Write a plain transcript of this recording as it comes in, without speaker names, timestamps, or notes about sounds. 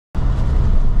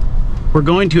We're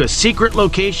going to a secret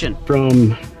location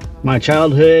from my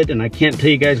childhood, and I can't tell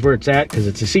you guys where it's at because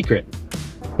it's a secret.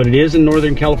 But it is in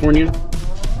Northern California.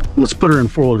 Let's put her in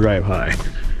four-wheel drive high.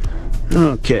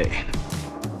 Okay.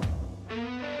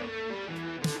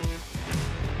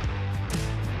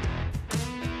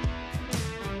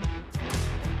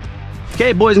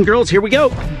 Okay, boys and girls, here we go.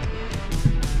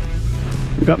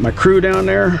 Got my crew down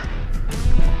there.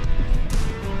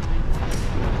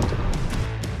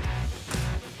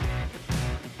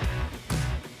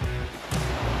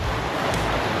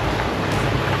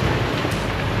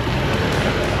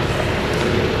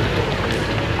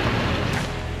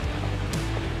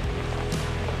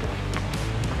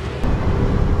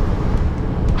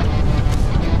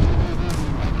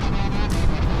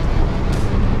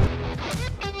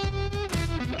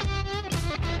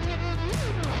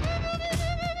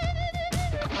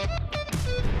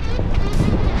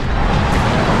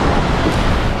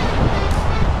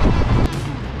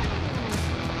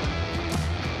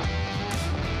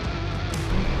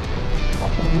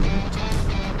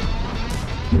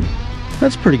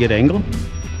 That's a pretty good angle.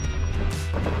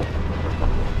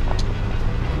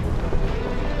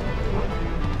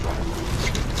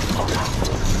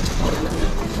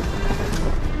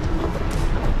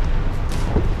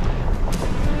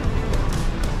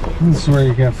 This is where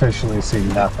you can officially see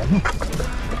nothing.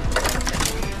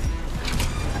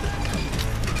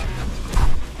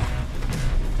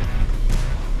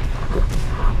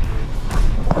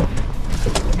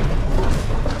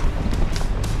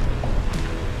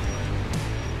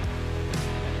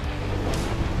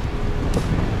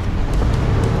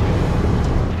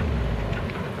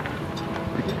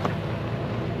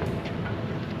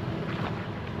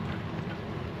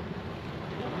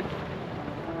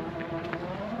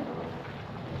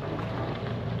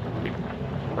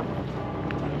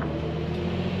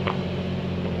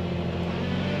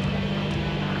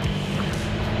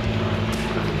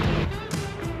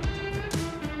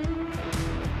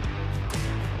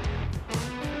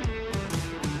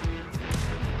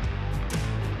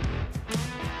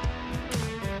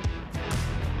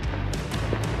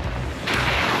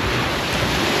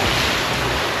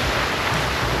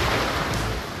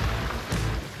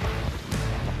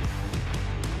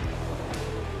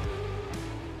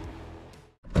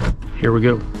 Here we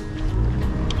go.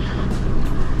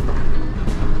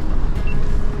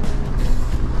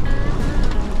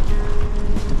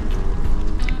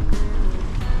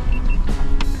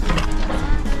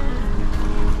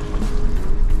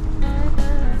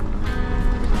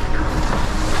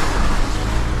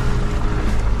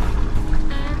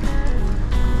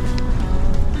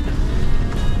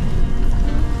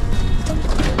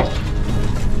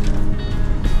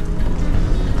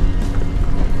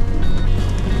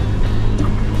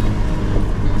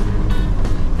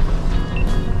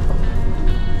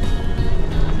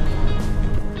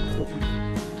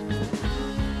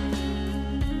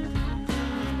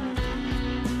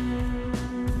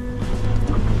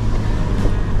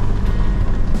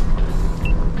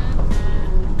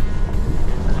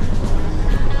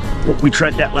 We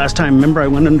tried that last time. Remember, I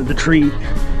went under the tree.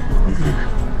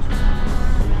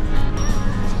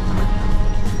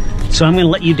 So I'm going to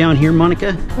let you down here,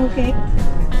 Monica. Okay.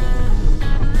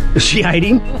 Is she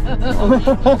hiding?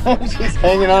 She's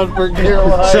hanging on for dear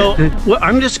life. So well,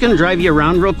 I'm just going to drive you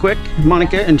around real quick,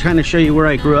 Monica, and kind of show you where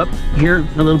I grew up here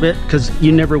a little bit, because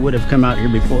you never would have come out here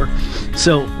before.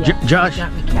 So, Yeah, Josh.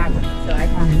 got me cabin, so I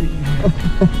found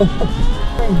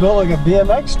Built like a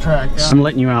BMX track. Yeah. I'm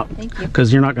letting you out. Thank you.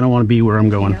 Because you're not going to want to be where I'm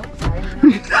going. No, sorry.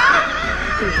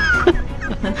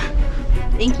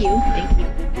 Thank you. Thank you.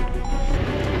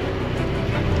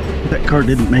 That car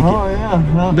didn't make Oh it. yeah,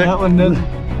 no, that one didn't.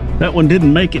 That one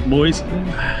didn't make it, boys. Am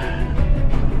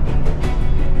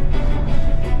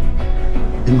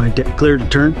I clear to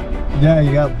turn? Yeah,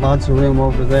 you got lots of room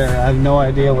over there. I have no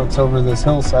idea what's over this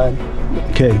hillside.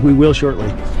 Okay, we will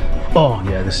shortly. Oh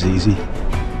yeah, this is easy.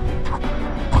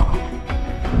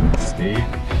 Steve,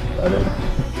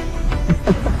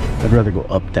 I'd rather go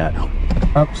up that.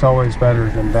 up's always better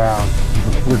than down.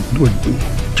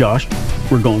 Josh,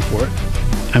 we're going for it.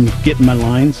 I'm getting my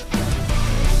lines.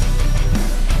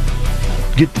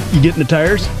 You getting the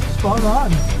tires? Spot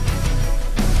on.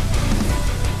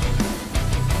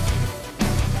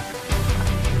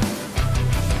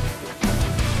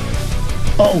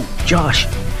 Oh, Josh,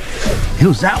 it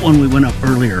was that one we went up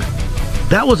earlier.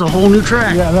 That was a whole new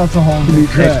track. Yeah, that's a whole new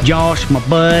track. That's Josh, my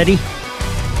buddy.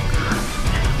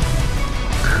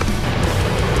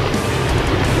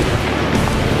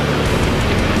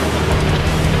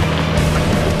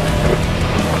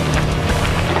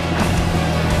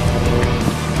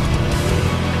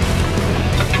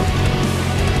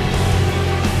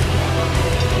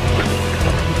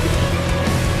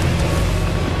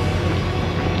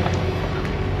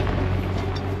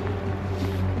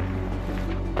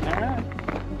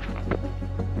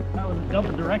 tell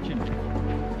the direction.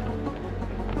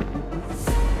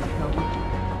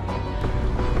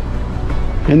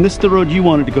 And this is the road you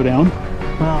wanted to go down?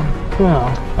 Well,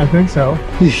 I think so.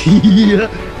 Yeah.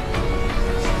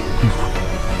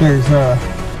 There's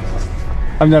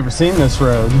I've never seen this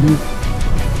road.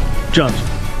 Josh,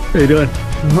 how you doing?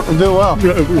 Do well.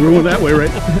 We're going that way,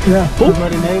 right? Yeah,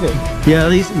 everybody made it. Yeah,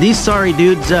 these sorry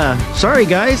dudes, sorry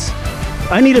guys.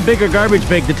 I need a bigger garbage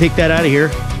bag to take that out of here.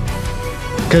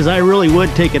 Because I really would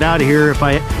take it out of here if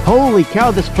I... Holy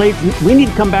cow, this place, we need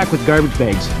to come back with garbage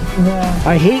bags. Yeah.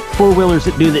 I hate four-wheelers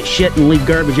that do that shit and leave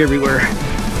garbage everywhere.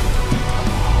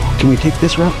 Can we take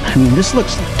this route? I mean, this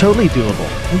looks totally doable.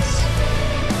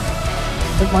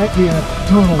 It might be a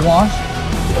total wash,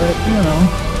 but you know.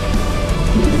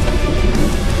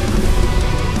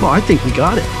 Well, I think we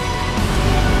got it.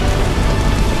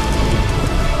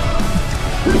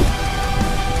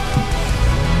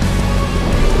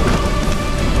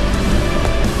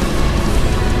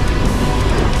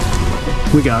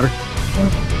 We got her.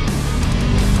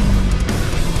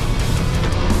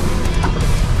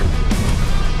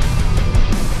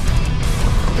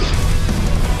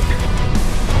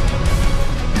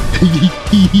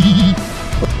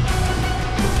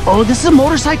 Oh, this is a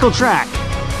motorcycle track.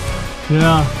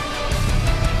 Yeah.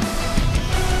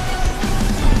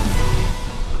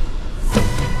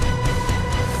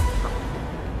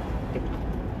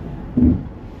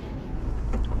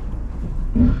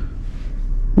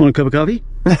 Want a cup of coffee?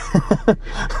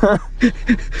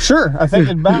 Sure. I think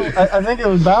it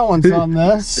would balance on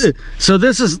this. So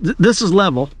this is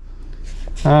level.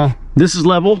 This is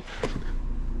level.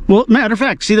 Well, matter of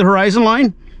fact, see the horizon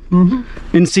line?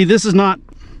 Mm-hmm. And see, this is not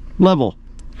level.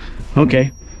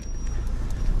 Okay.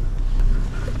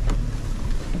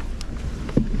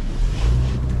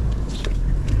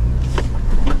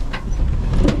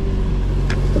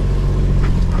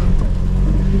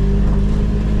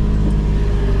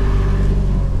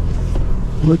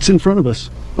 What's in front of us?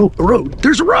 Oh, a road.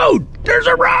 There's a road! There's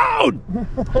a road!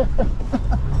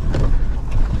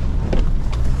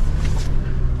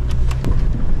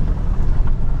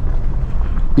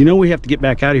 You know we have to get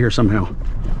back out of here somehow.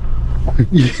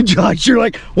 Josh, you're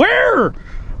like, where?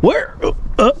 Where?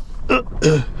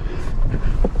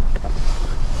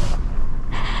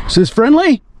 Is this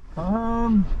friendly?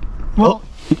 Well,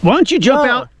 why don't you jump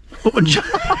out?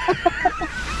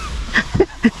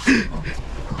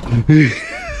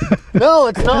 No,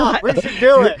 it's not. We should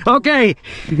do it. Okay.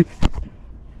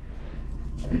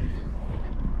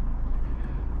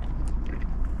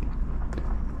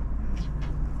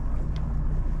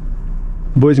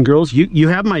 Boys and girls, you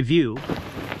have my view.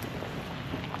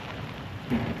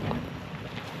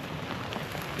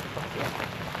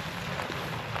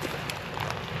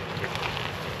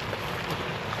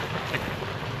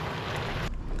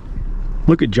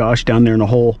 Look at Josh down there in a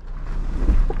hole.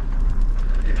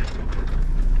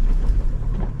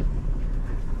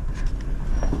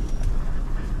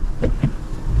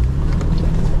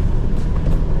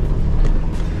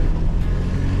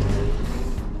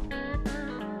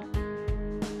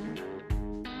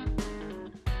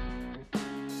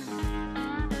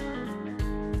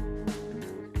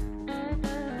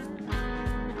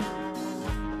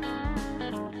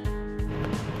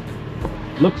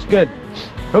 Looks good.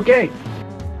 Okay.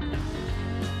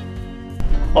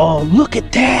 Oh, look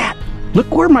at that.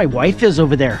 Look where my wife is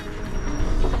over there.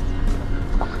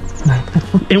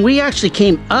 And we actually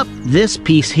came up this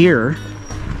piece here.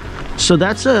 So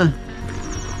that's a...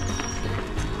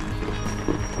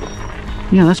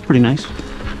 Yeah, that's pretty nice.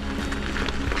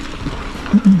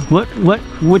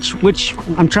 Which,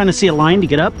 I'm trying to see a line to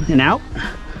get up and out.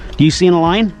 Do you see a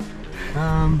line?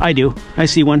 I do. I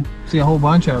see one. See a whole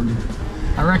bunch of them.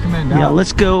 I recommend that. Yeah,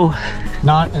 let's go.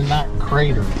 Not in that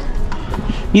crater.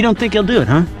 You don't think he'll do it,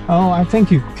 huh? Oh, I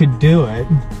think you could do it.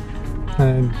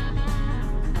 I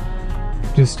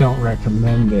just don't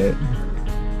recommend it.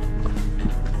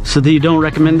 So that you don't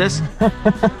recommend this?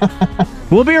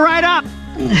 We'll be right up.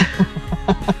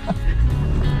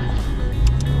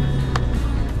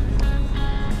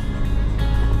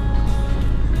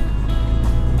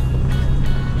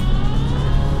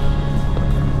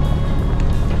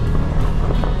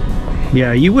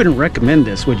 Yeah, you wouldn't recommend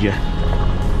this, would you?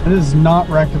 It is not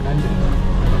recommended.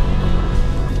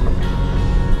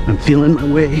 I'm feeling my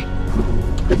way.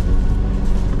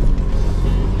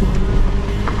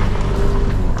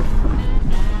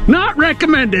 Not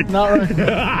recommended. Not recommended.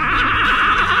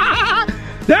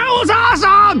 That was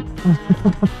awesome.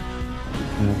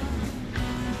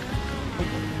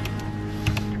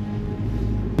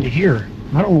 Here,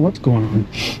 I don't know what's going on.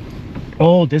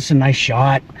 Oh, this is a nice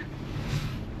shot.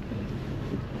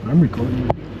 I'm recording.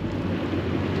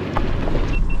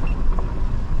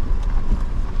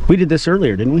 We did this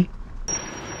earlier, didn't we?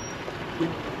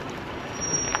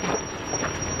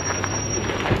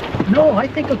 No, I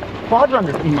think a quad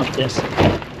runner came up this.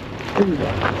 Here we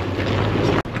go.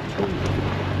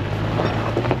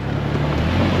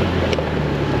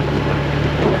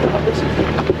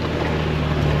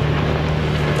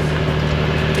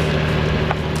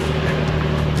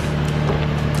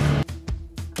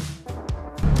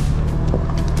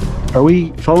 Are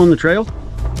we following the trail?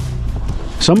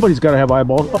 Somebody's got to have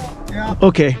eyeballs. Oh, Yeah.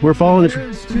 okay, we're following the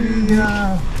trail.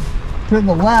 To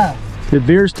the left. It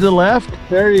veers to the left.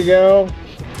 There you go.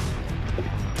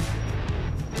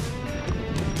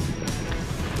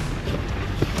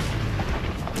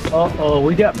 Uh-oh,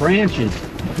 we got branches.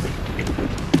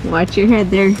 Watch your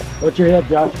head there. What's your head,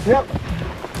 Josh? Yep.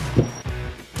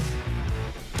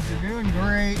 You're doing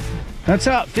great. That's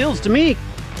how it feels to me.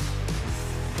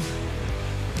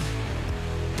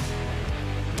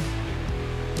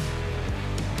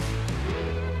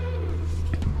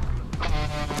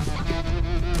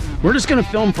 We're just gonna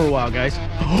film for a while, guys.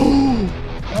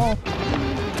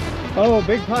 Oh,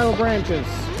 big pile of branches.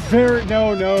 Very,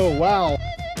 no, wow.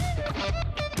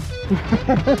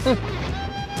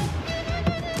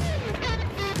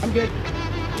 I'm good.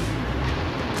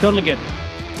 Totally good.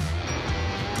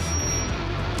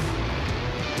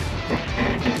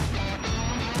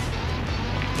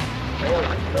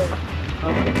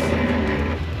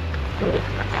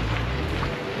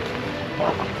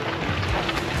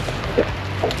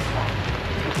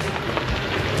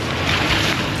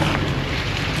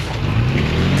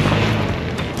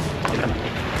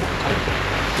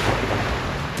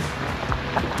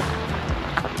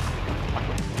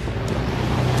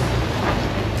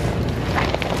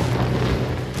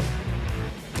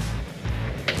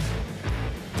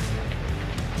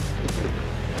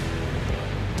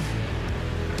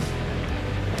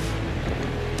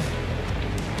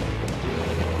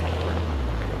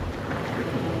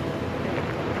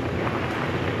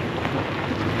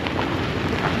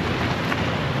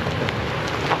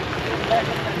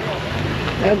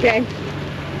 Okay.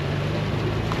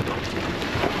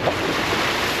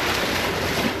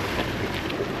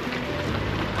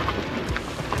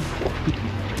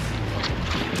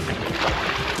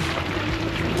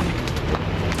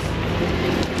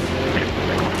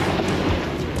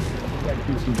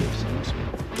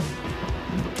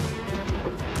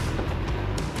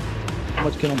 How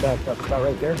much can I back up? About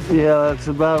right there? Yeah, that's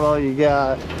about all you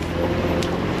got.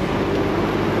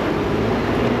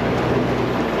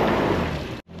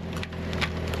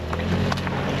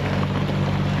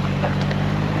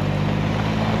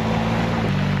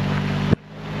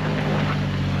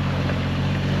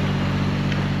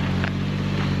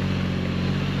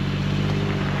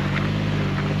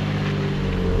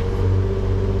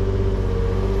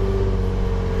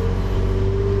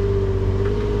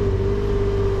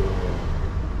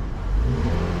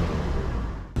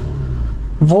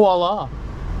 Voila.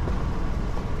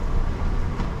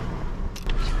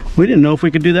 We didn't know if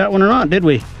we could do that one or not, did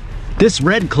we? This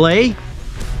red clay.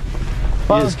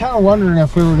 Well, I was kind of wondering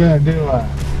if we were going to do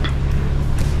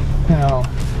you know,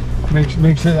 make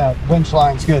sure that winch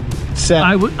line's good set.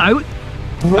 I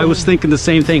was thinking the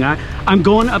same thing. I'm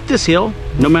going up this hill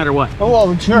no matter what. Oh,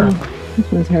 well, sure. This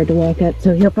one's hard to walk up,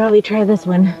 so he'll probably try this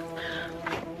one.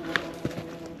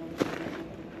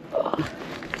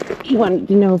 He wanted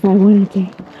to know if I wanted to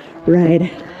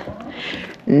ride.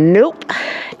 Nope.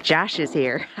 Josh is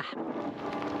here.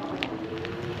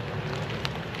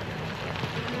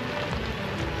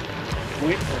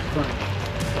 Wait for front.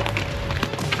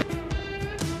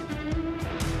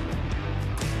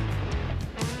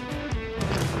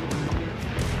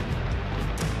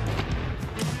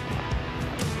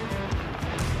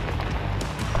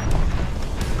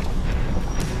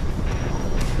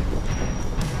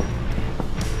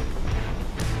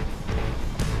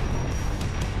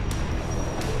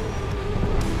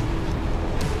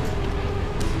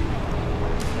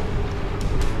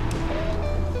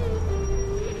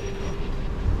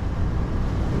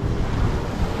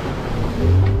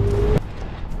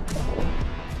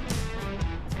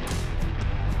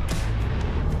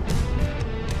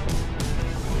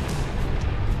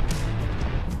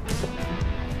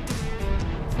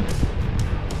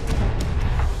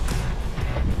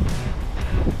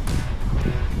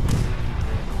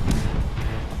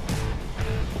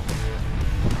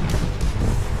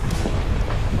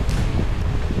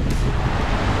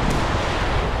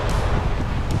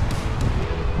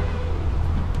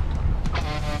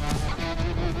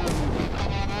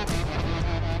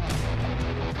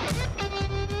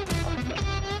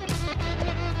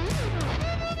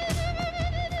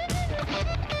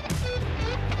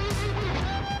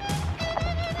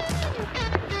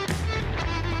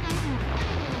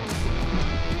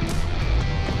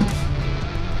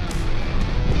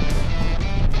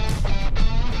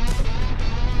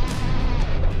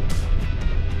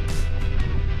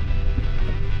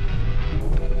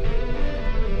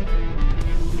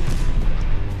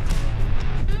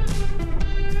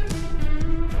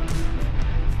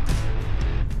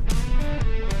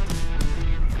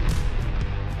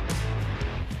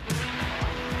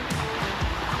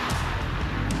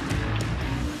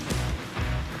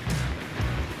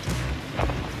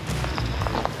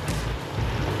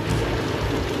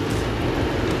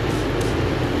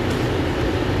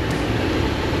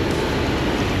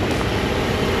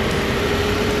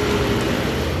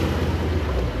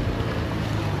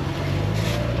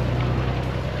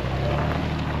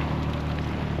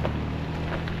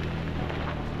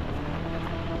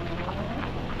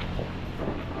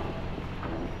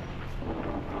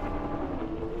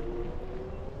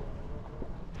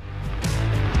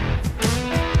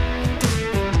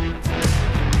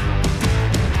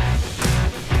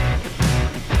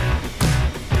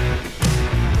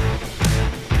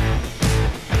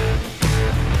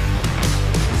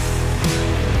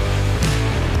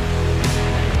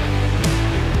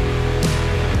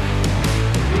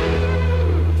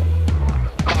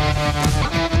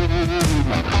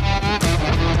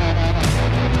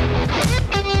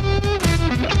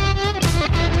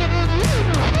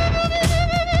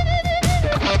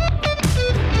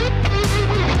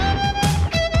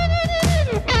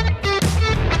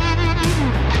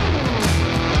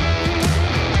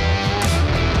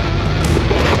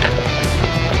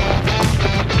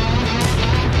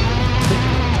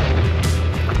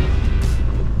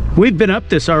 We've been up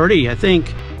this already, I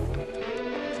think.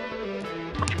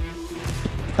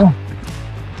 Oh.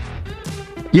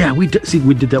 Yeah, we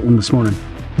did that one this morning.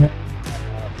 Yeah.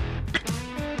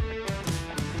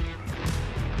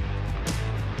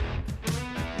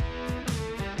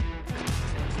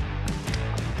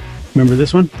 Remember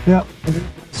this one? Yeah.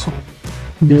 This one.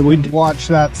 Yeah, we did. Watch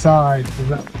that side. 'Cause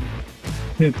that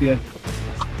hit you.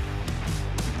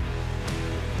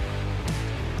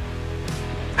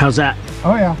 How's that?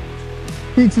 Oh yeah.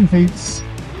 Feet and feet.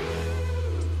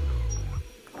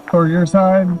 Or your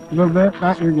side a little bit.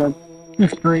 Not you're good.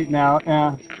 Just straighten out,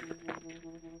 yeah.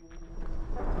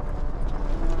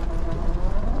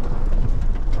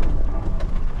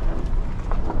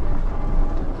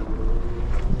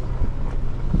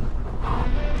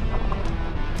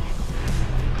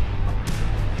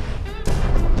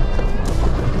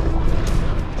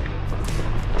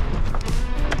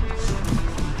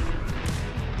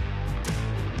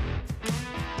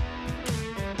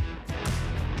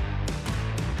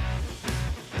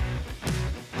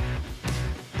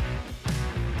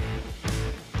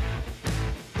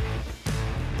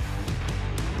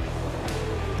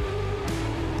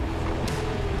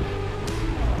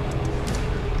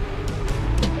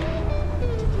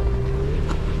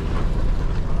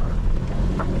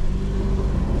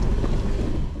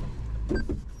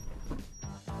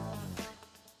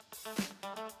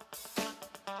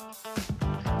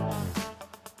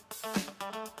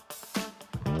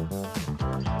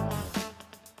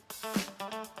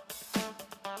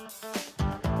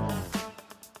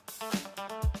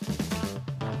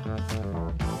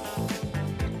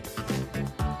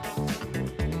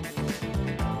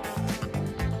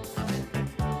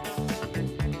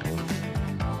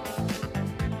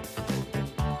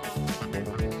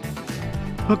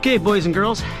 Okay, boys and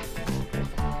girls,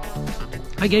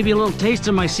 I gave you a little taste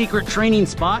of my secret training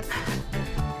spot.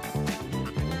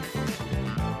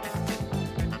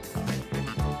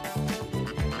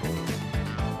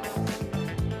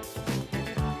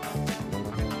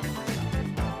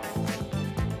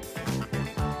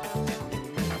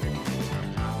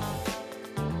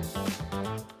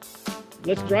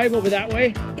 Let's drive over that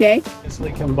way. Okay.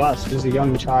 Basically combust as a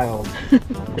young child.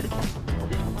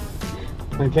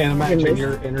 I can't imagine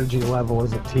your energy level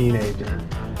as a teenager.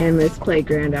 Endless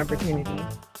playground opportunity.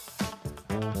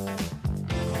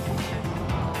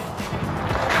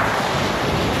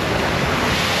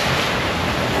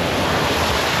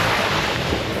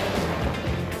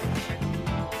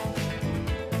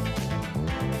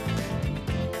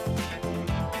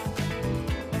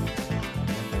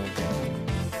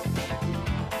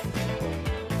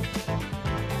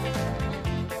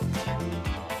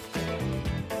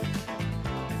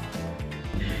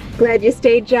 Glad you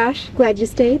stayed, Josh? Glad you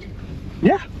stayed?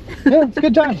 Yeah, it's a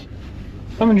good time.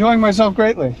 I'm enjoying myself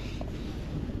greatly.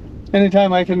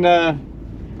 Anytime I can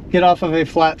get off of a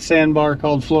flat sandbar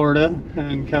called Florida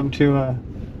and come to a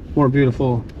more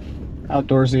beautiful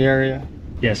outdoorsy area.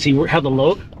 Yeah, see how the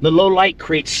low light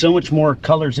creates so much more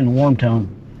colors in warm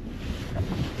tone.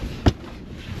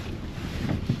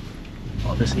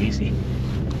 Oh, this is easy.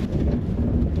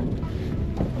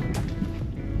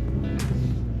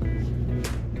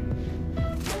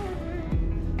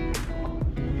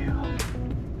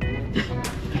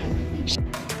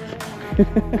 I'm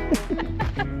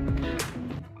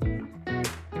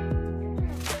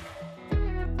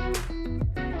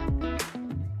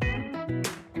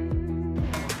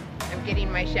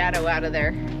getting my shadow out of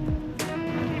there.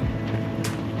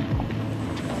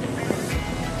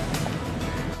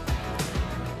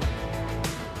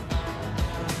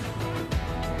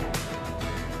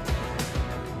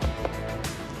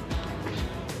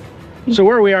 So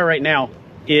where we are right now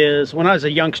is when I was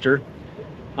a youngster.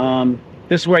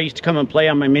 This is where I used to come and play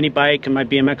on my mini bike and my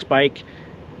BMX bike.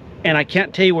 And I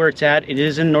can't tell you where it's at. It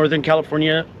is in Northern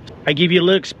California. I give you a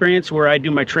little experience where I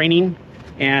do my training,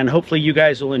 and hopefully you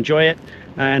guys will enjoy it.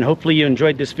 And hopefully you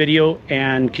enjoyed this video.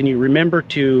 And can you remember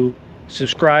to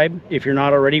subscribe if you're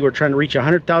not already? We're trying to reach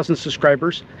 100,000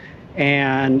 subscribers.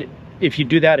 And if you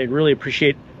do that, I'd really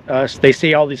appreciate us. They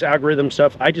say all these algorithm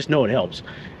stuff. I just know it helps.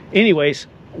 Anyways,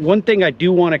 one thing I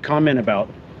do want to comment about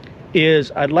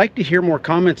is I'd like to hear more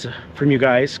comments from you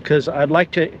guys, because I'd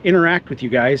like to interact with you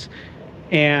guys,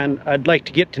 and I'd like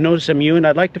to get to know some of you, and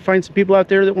I'd like to find some people out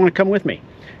there that want to come with me.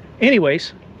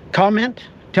 Anyways, comment,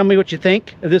 tell me what you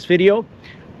think of this video.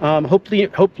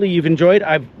 Hopefully you've enjoyed.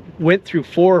 I've went through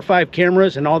 4 or 5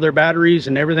 cameras and all their batteries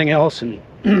and everything else, and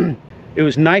it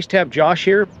was nice to have Josh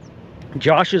here.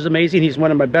 Josh is amazing. He's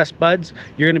one of my best buds.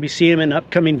 You're going to be seeing him in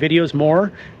upcoming videos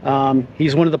more.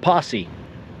 He's one of the posse.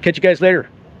 Catch you guys later.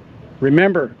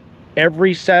 Remember,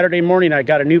 Every Saturday morning I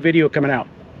got a new video coming out.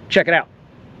 Check it out.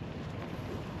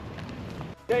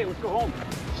 Okay, let's go home.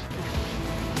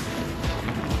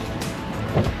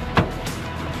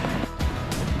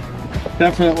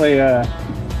 Definitely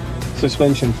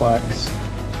suspension flex.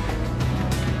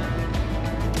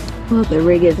 Well, the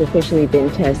rig has officially been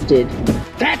tested.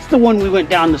 That's the one we went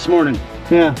down this morning.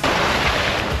 Yeah.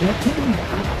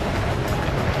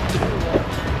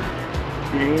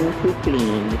 Nice and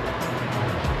clean.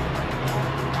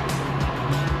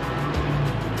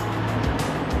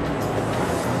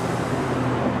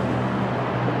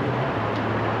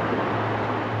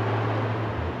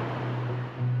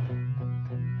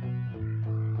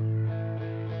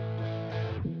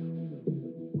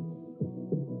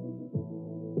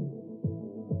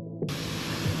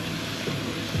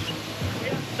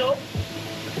 So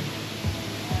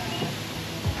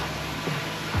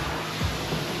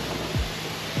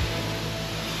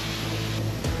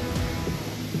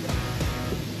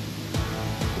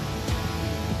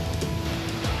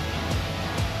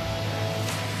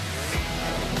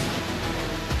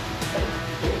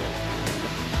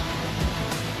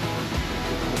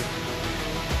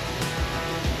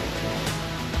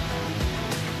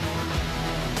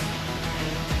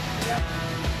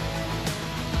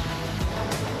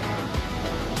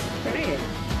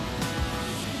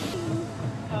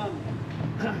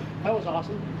that was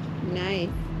awesome. Nice.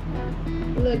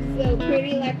 Looks so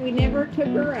pretty, like we never took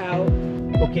her out.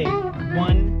 Okay,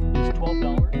 one is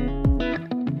 $12.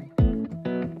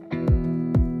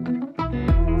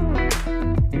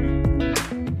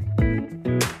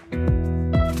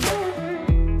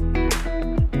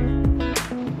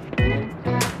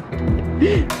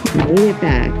 Made it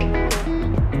back.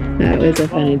 That was a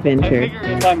fun adventure. I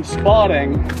figure if I'm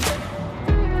spotting,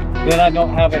 then I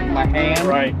don't have it in my hand.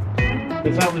 Right.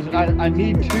 Because I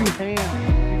need 2 hands.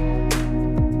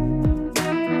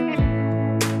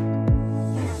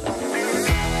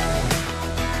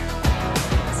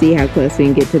 See how close we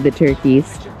can get to the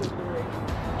turkeys.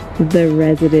 The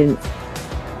residents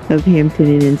of Hampton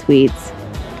Inn and Suites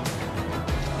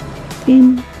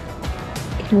in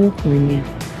California.